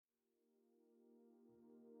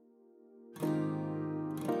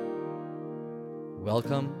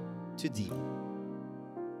Welcome to Deep,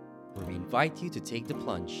 where we invite you to take the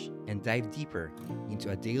plunge and dive deeper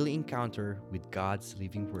into a daily encounter with God's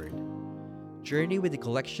living Word. Journey with a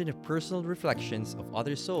collection of personal reflections of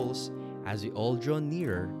other souls as we all draw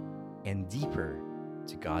nearer and deeper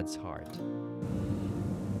to God's heart.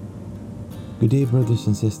 Good day, brothers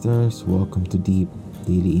and sisters. Welcome to Deep,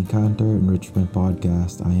 Daily Encounter Enrichment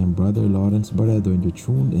Podcast. I am Brother Lawrence Barredo, and you're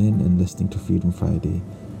tuned in and listening to Freedom Friday.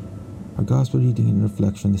 Our Gospel reading and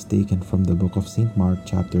reflection is taken from the book of St. Mark,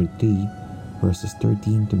 chapter 3, verses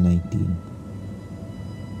 13 to 19.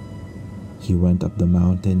 He went up the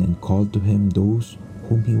mountain and called to him those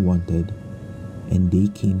whom he wanted, and they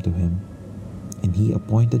came to him. And he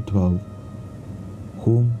appointed 12,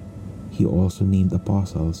 whom he also named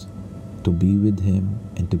apostles, to be with him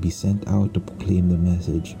and to be sent out to proclaim the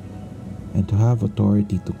message, and to have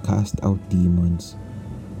authority to cast out demons.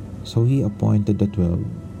 So he appointed the 12,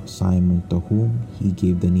 Simon, to whom he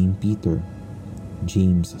gave the name Peter,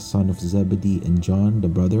 James, son of Zebedee, and John, the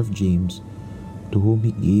brother of James, to whom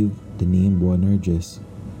he gave the name Boanerges,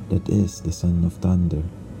 that is, the son of thunder,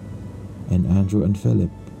 and Andrew and Philip,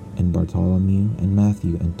 and Bartholomew, and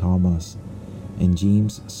Matthew, and Thomas, and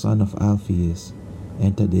James, son of Alphaeus,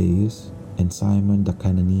 and Thaddeus, and Simon the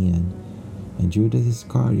Cananean, and Judas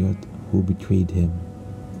Iscariot, who betrayed him.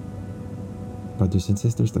 Brothers and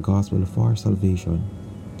sisters, the gospel of our salvation.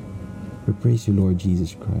 We praise you, Lord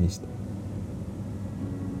Jesus Christ.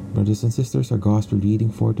 Brothers and sisters, our gospel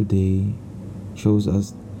reading for today shows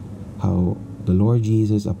us how the Lord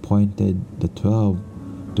Jesus appointed the 12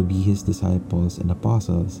 to be his disciples and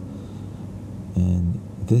apostles. And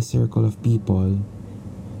this circle of people,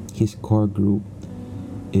 his core group,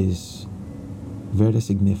 is very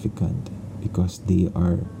significant because they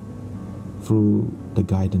are, through the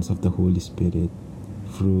guidance of the Holy Spirit,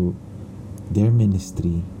 through their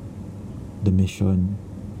ministry, the mission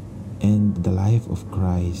and the life of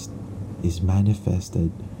Christ is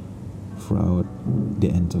manifested throughout the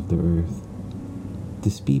ends of the earth.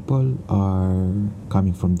 These people are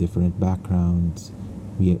coming from different backgrounds.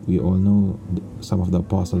 We all know some of the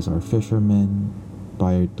apostles are fishermen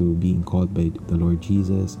prior to being called by the Lord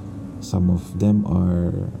Jesus. Some of them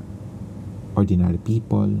are ordinary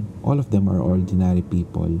people. All of them are ordinary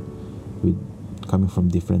people with coming from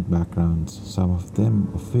different backgrounds. Some of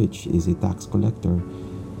them of which is a tax collector,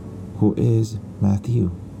 who is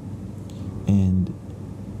Matthew. And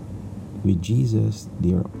with Jesus,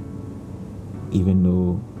 they are, even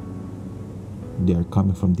though they are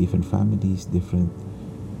coming from different families, different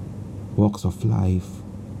walks of life,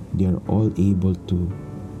 they are all able to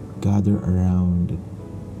gather around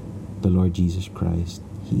the Lord Jesus Christ.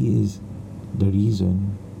 He is the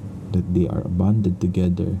reason that they are bonded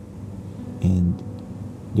together, and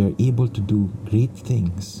they are able to do great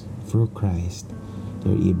things through Christ. They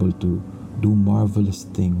are able to do marvelous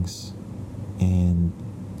things, and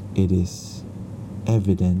it is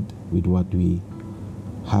evident with what we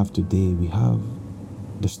have today. We have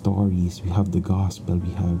the stories, we have the gospel,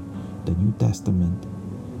 we have the New Testament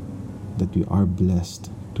that we are blessed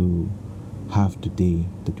to have today,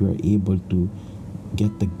 that we are able to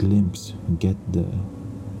get the glimpse, get the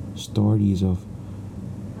stories of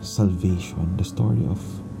salvation, the story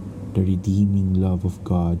of the redeeming love of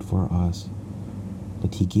God for us,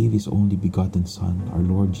 that he gave his only begotten Son, our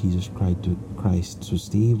Lord Jesus Christ, to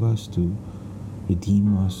save us, to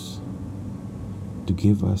redeem us, to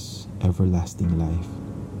give us everlasting life.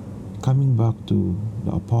 Coming back to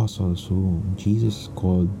the apostles whom Jesus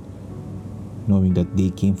called, knowing that they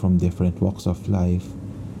came from different walks of life,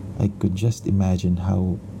 I could just imagine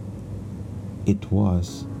how it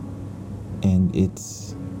was. And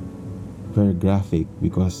it's very graphic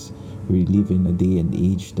because we live in a day and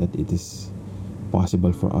age that it is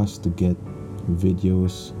possible for us to get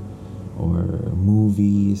videos or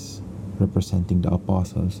movies representing the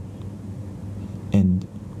apostles. And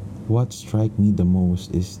what struck me the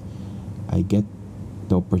most is I get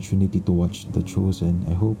the opportunity to watch The Chosen.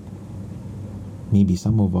 I hope maybe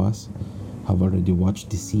some of us have already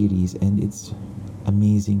watched the series, and it's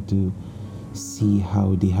amazing to see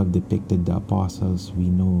how they have depicted the apostles. We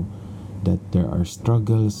know that there are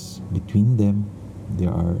struggles between them.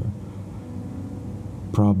 There are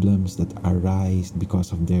problems that arise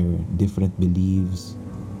because of their different beliefs.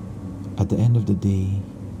 At the end of the day,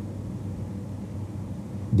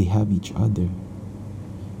 they have each other,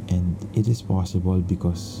 and it is possible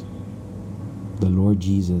because the Lord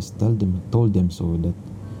Jesus told them so, that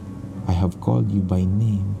I have called you by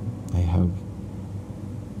name. I have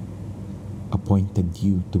appointed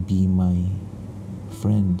you to be my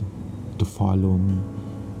friend, to follow me,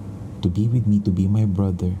 to be with me, to be my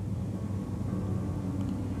brother.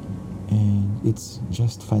 And it's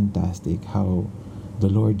just fantastic how the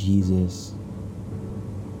Lord Jesus,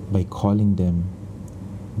 by calling them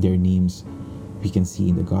their names, we can see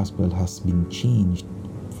in the gospel, has been changed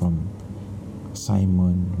from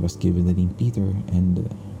Simon was given the name Peter, and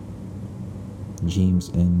James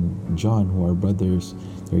and John, who are brothers,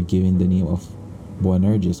 they're given the name of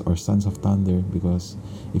Boanerges, or sons of thunder, because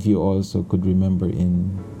if you also could remember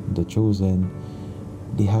in The Chosen,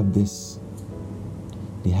 they have this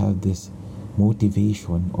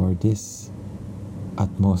motivation, or this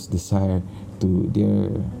utmost desire to, they're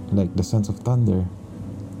like the sons of thunder.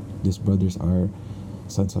 These brothers are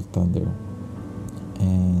sons of thunder,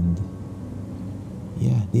 and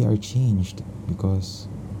yeah, they are changed because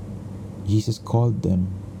Jesus called them.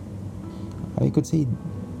 I could say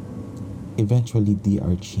eventually they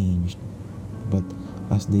are changed, but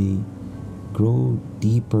as they grow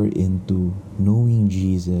deeper into knowing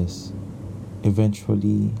Jesus,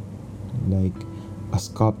 eventually, like a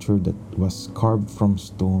sculpture that was carved from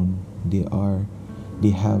stone, they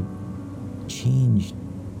have changed,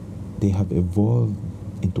 they have evolved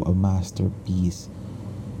into a masterpiece,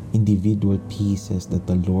 individual pieces that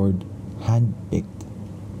the Lord handpicked.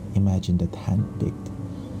 Imagine that, handpicked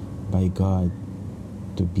by God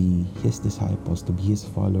to be His disciples, to be His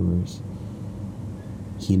followers.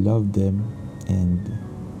 He loved them, and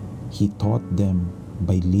He taught them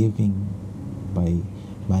by living, by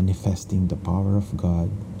manifesting the power of God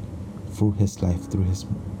through His life, through His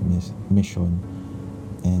mission.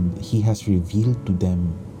 And He has revealed to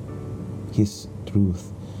them His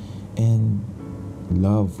truth and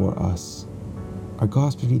love for us. Our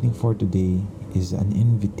gospel reading for today is an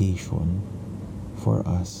invitation for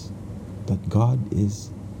us that God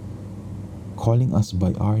is calling us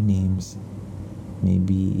by our names.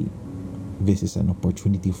 Maybe this is an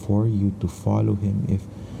opportunity for you to follow Him. If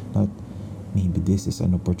not, maybe this is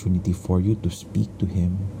an opportunity for you to speak to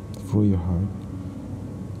Him through your heart,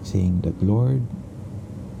 saying that, Lord,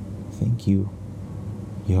 thank you.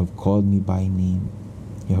 You have called me by name.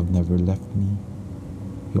 You have never left me.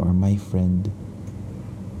 You are my friend.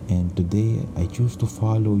 And today I choose to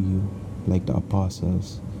follow you like the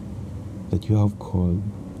apostles that you have called.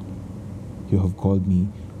 You have called me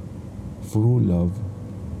through love,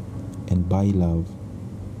 and by love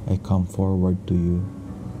I come forward to you.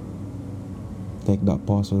 Like the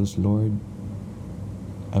apostles, Lord,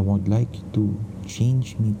 I would like you to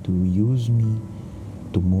change me, to use me,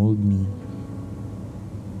 to mold me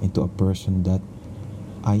into a person that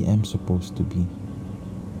I am supposed to be.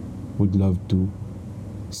 Would love to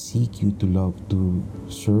seek you, to love, to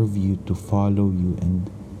serve you, to follow you, and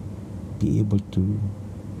be able to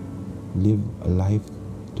live a life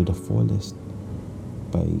to the fullest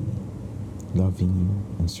by loving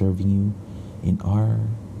you and serving you in our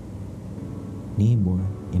neighbor,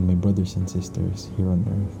 in my brothers and sisters here on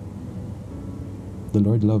earth. The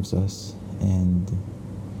Lord loves us, and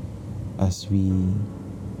as we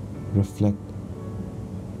reflect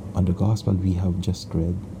on the gospel we have just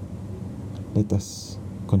read, let us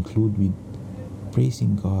conclude with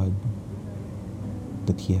praising God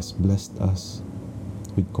that He has blessed us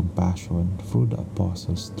with compassion through the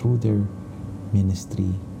apostles, through their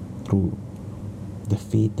ministry, through the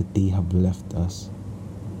faith that they have left us.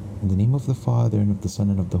 In the name of the Father, and of the Son,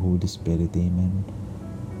 and of the Holy Spirit, amen.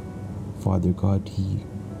 Father God, we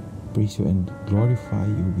praise you and glorify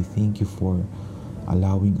you. We thank you for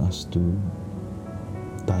allowing us to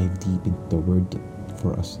dive deep into the Word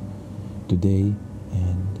for us today.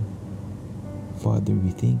 And Father,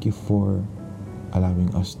 we thank you for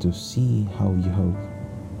allowing us to see how you have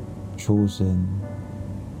chosen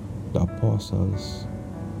the apostles,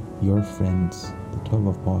 your friends, the 12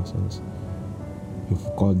 apostles.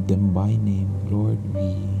 You've called them by name. Lord,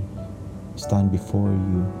 we stand before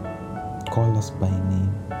you. Call us by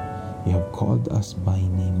name. You have called us by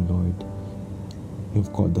name, Lord. You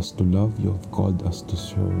have called us to love. You have called us to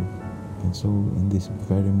serve. And so in this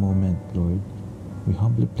very moment, Lord, we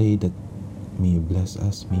humbly pray that may you bless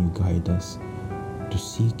us, may you guide us to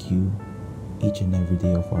seek you each and every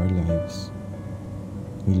day of our lives.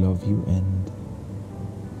 We love you and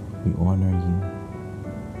we honor you.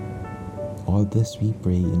 All this we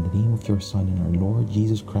pray in the name of your Son and our Lord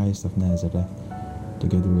Jesus Christ of Nazareth,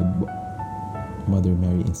 together with Mother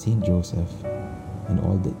Mary and Saint Joseph, and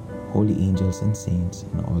all the holy angels and saints,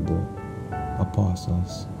 and all the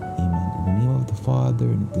apostles. Amen. In the name of the Father,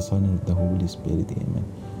 and of the Son, and of the Holy Spirit. Amen.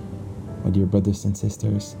 My dear brothers and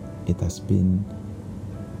sisters, it has been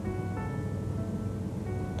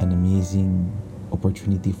an amazing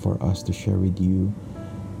opportunity for us to share with you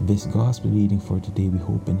this gospel reading for today. We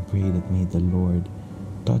hope and pray that may the Lord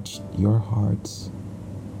touch your hearts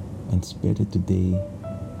and spirit today.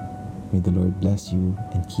 May the Lord bless you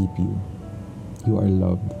and keep you. You are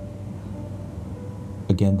loved.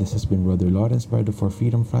 Again, this has been Brother Lawrence Bardo for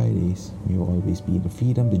Freedom Fridays. May you always be the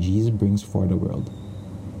freedom that Jesus brings for the world.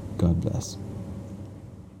 God bless.